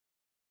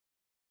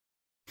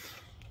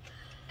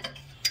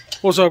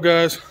What's up,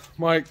 guys?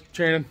 Mike,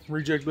 Channon,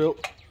 Reject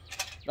Built,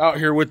 out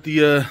here with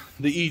the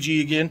EG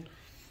again.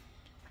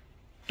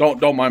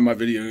 Don't mind my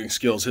videoing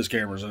skills. His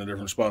camera's in a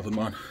different spot than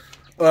mine.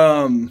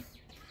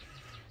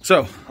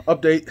 So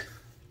update.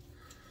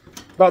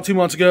 About 2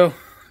 months ago,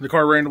 the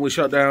car randomly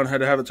shut down. Had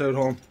to have it towed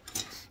home,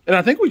 and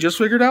I think we just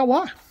figured out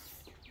why.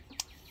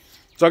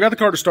 So I got the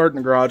car to start in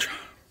the garage,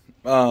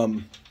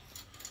 and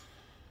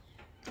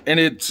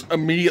it's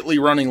immediately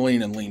running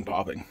lean and lean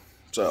popping.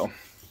 So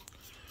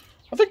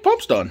I think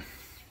pump's done.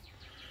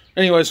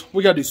 Anyways,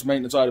 we gotta do some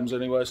maintenance items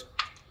anyways.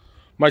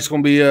 Mike's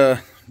gonna be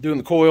doing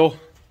the coil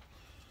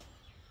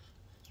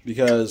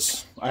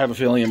because I have a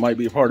feeling it might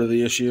be a part of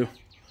the issue.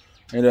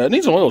 And it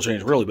needs an oil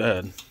change really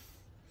bad.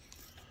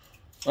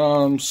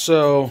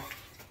 So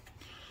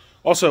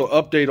also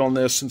update on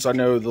this, since I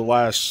know the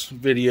last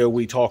video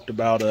we talked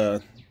about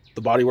the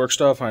bodywork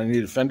stuff. I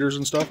needed fenders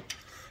and stuff.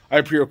 I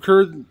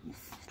procured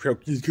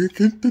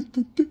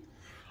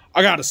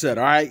I got it set,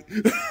 alright?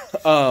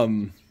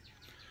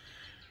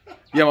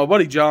 Yeah, my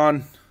buddy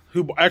John,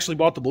 who actually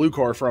bought the blue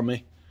car from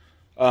me,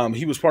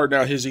 he was parting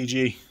out his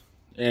EG,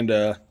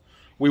 and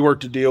we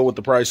worked a deal with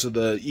the price of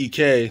the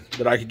EK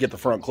that I could get the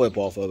front clip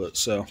off of it.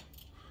 So,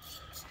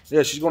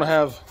 yeah, she's going to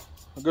have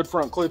a good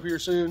front clip here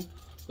soon.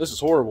 This is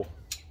horrible.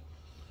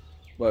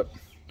 But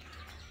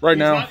right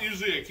now, he's not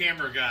usually a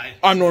camera guy.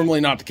 I'm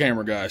normally not the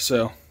camera guy,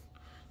 so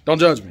don't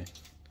judge me.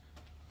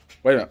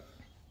 Wait a minute.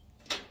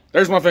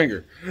 There's my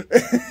finger.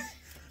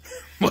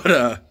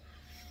 But,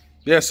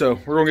 yeah, so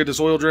we're going to get this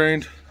oil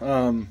drained. We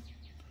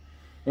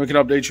can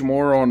update you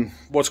more on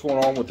what's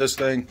going on with this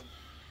thing.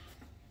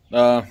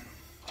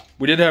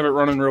 We did have it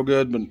running real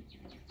good, but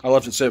I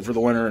left it sit for the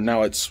winter, and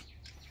now it's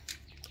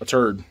a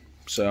turd.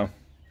 So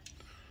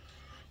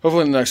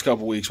hopefully in the next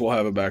couple weeks we'll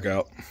have it back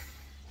out.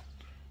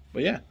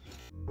 But yeah.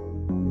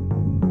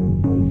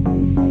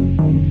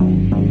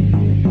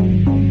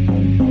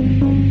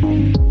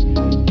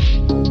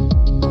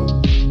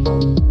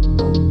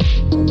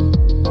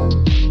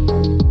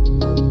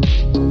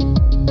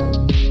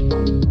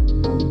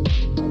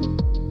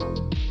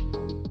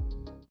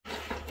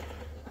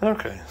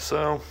 Okay,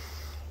 so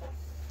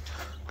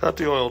got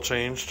the oil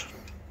changed,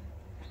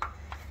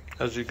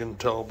 as you can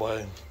tell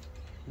by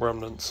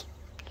remnants.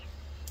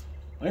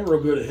 I ain't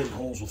real good at hitting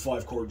holes with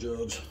 5-quart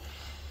jugs.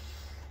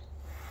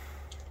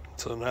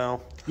 So now,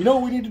 you know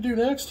what we need to do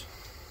next?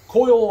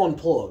 Coil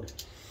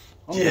unplugged.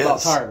 I'm yes. about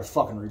tired of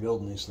fucking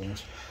rebuilding these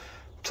things.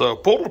 So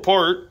pulled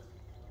apart.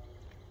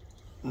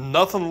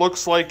 Nothing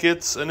looks like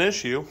it's an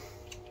issue.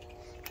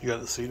 You got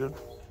it seated.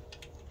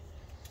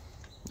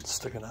 It's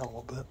sticking out a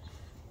little bit.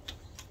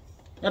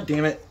 God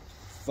damn it.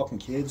 Fucking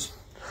kids.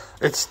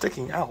 It's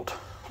sticking out.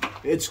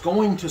 It's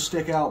going to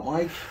stick out,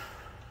 Mike.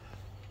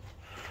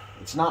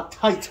 It's not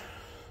tight.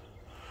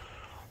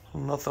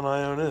 Nothing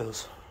I own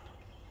is.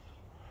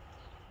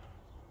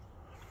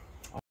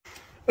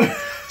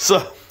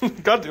 So,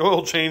 got the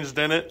oil changed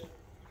in it.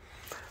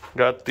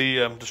 Got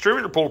the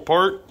distributor pulled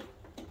apart.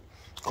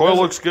 Coil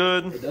looks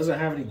good. It doesn't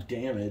have any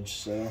damage,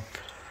 so...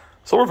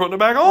 So we're putting it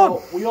back on.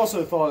 Well, we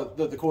also thought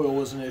that the coil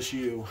was an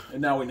issue, and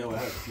now we know it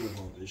has a fuel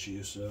pump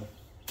issue, so...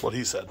 What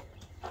he said.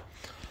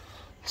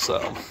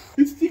 So...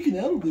 It's sticking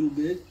out a little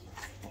bit.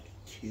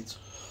 Kids.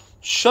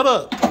 Shut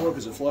up. Oh, look,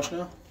 is it flush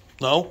now?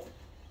 No.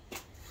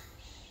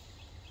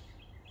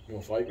 You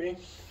want to fight me?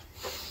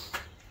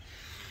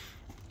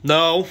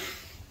 No.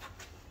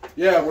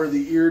 Yeah, where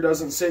the ear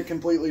doesn't sit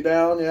completely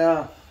down,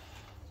 yeah.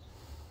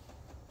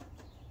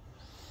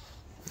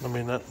 I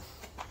mean, that...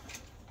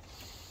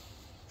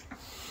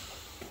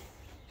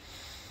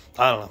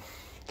 I don't know.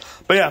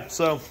 But yeah,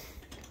 so...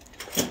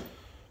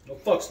 No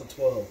fuck's the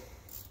 12.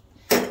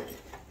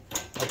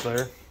 Up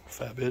there.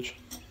 Fat bitch.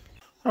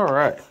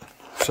 Alright.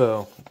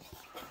 So,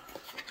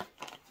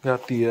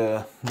 got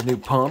the new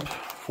pump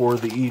for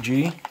the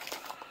EG.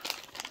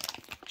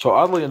 So,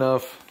 oddly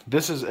enough,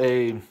 this is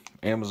a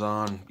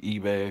Amazon,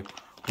 eBay,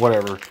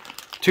 whatever,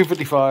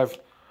 $255.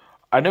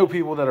 I know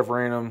people that have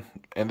ran them,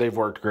 and they've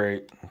worked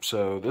great.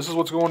 So, this is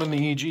what's going in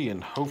the EG,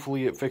 and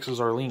hopefully it fixes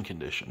our lean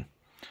condition.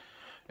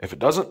 If it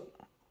doesn't,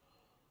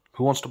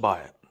 who wants to buy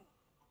it?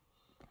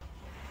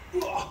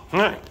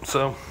 Alright,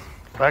 so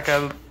back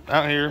out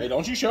here. Hey,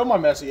 don't you show my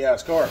messy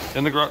ass car.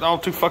 In the garage. Oh,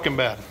 too fucking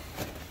bad.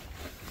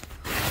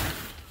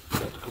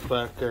 Got to go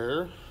back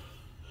there and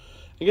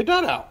get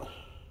that out.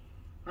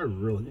 I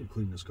really need to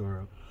clean this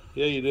car up.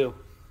 Yeah, you do.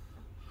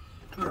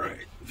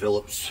 Alright,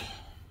 Phillips.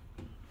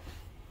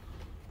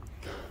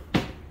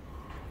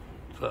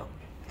 So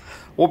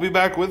we'll be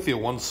back with you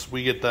once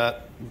we get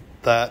that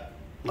out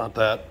of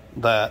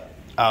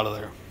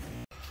there.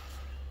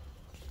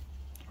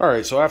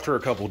 Alright, so after a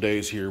couple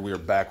days here, we are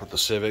back with the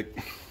Civic.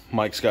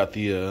 Mike's got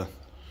the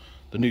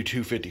new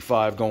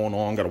 255 going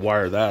on. Got to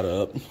wire that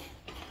up.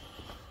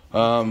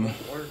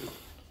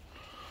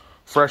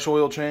 Fresh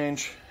oil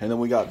change. And then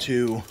we got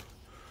to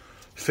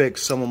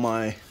fix some of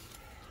my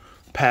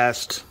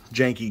past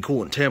janky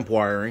coolant temp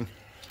wiring.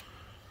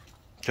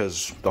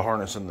 Because the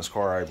harness in this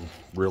car, I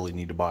really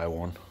need to buy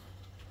one.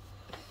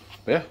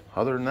 But yeah,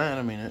 other than that,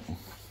 I mean,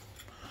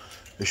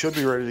 it should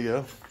be ready to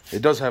go.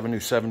 It does have a new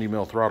 70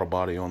 mil throttle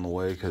body on the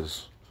way,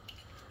 because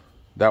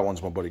that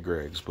one's my buddy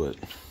Greg's. But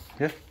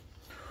yeah,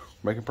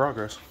 making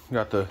progress.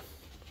 Got the,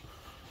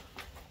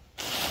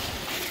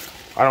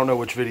 I don't know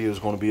which video is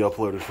going to be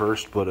uploaded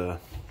first, but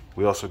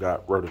we also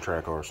got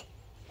Rototrack ours.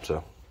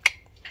 So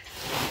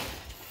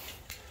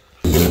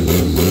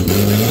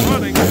it's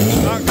running,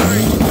 not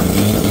great.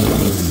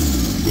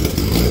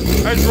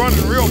 It's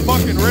running real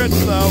fucking rich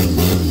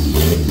though.